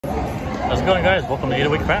How's it going, guys? Welcome to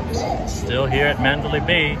 808 Craps. Still here at Mandalay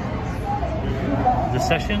Bay. This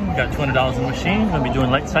session, got $200 in the machine. Gonna be doing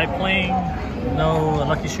light side playing. No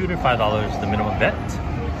lucky shooter, $5 the minimum bet.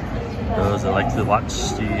 Those that like to watch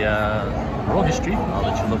the roll history, I'll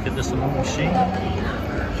let you look at this on the machine.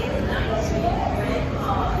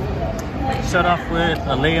 Start off with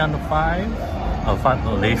a lay on the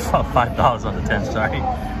 $5 on the 10, sorry.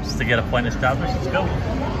 Just to get a point established. Let's go.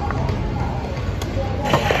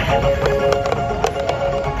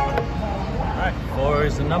 Alright, 4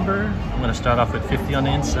 is the number. I'm going to start off with 50 on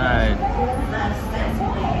the inside.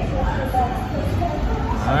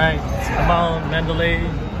 Alright, come on, Mandalay.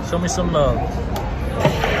 Show me some love.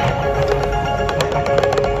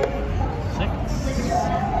 6.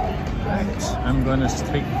 Alright, I'm going to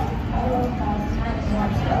take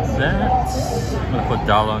that. I'm going to put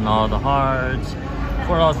dollar on all the hards.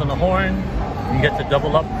 $4 on the horn. When you get to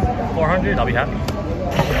double up 400, I'll be happy.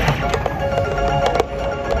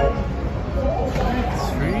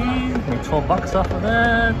 12 bucks off of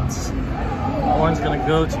that. Horn's gonna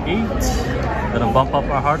go to 8. Gonna bump up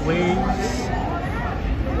our hard waves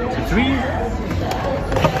to 3.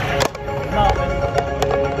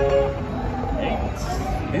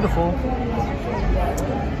 8. Beautiful.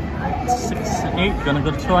 6 and 8. Gonna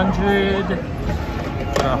go to 200.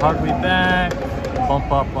 Put our hard wave back. Bump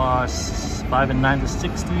up our 5 and 9 to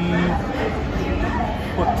 60.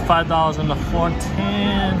 Put $5 on the 4 and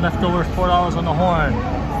 10. Leftover $4 on the horn.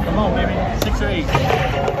 Come on, baby. 6 or 8.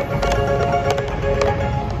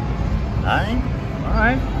 9.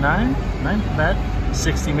 Alright, 9. 9 for that.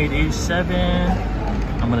 60 made 87.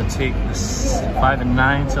 I'm gonna take this 5 and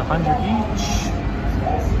 9 to 100 each.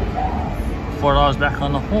 $4 back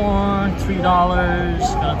on the horn. $3.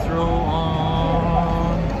 Gonna throw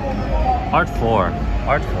on hard 4.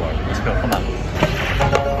 Hard 4. Let's go. Come on.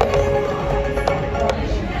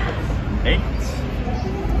 8.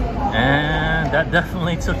 And that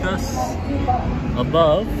definitely took us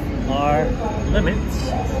above our limits.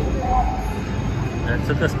 That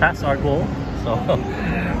took us past our goal. So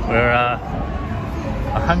we're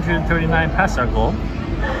 139 past our goal.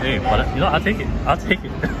 Hey, but you know, I'll take it. I'll take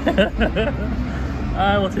it.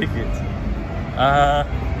 I will take it.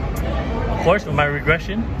 Of course, with my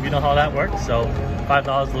regression, you know how that works. So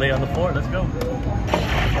 $5 lay on the 4. Let's go.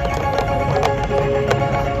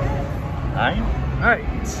 9. All right.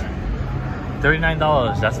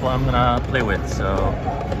 $39, that's what I'm gonna play with. So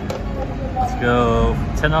let's go.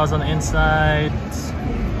 $10 on the inside.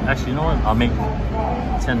 Actually, you know what? I'll make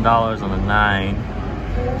 $10 on the 9. I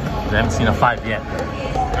haven't seen a 5 yet.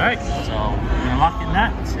 Alright, so we're gonna lock in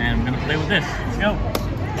that and we're gonna play with this. Let's go.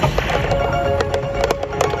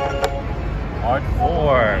 Hard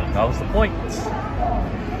 4. That was the point.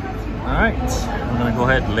 Alright, I'm gonna go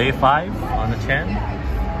ahead and lay 5 on the 10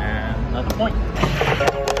 and another point.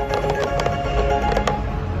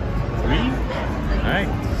 3. Alright.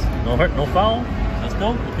 No hurt, no foul. Let's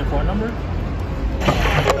go. Looking for a number.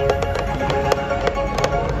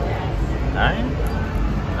 9.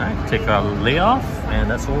 Alright. Take our layoff. And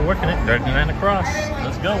that's what we're working at. 39 across.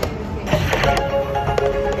 Let's go.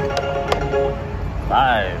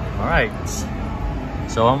 5. Alright.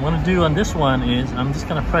 So what I'm going to do on this one is I'm just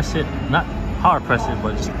going to press it. Not hard press it,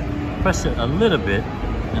 but just press it a little bit.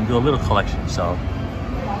 And do a little collection. So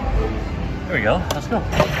there we go. Let's go.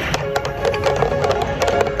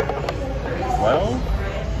 12.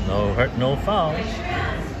 No hurt, no fouls.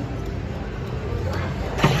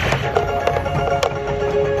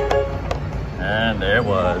 And there it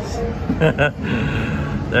was.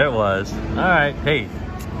 There it was. All right. Hey,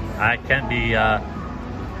 I can't be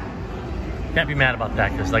mad about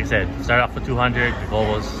that because, like I said, started off with 200. The goal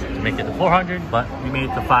was to make it to 400, but we made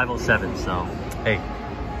it to 507. So, hey.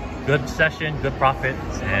 Good session, good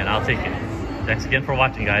profits, and I'll take it. Thanks again for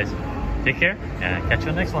watching, guys. Take care, and catch you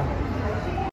on the next one.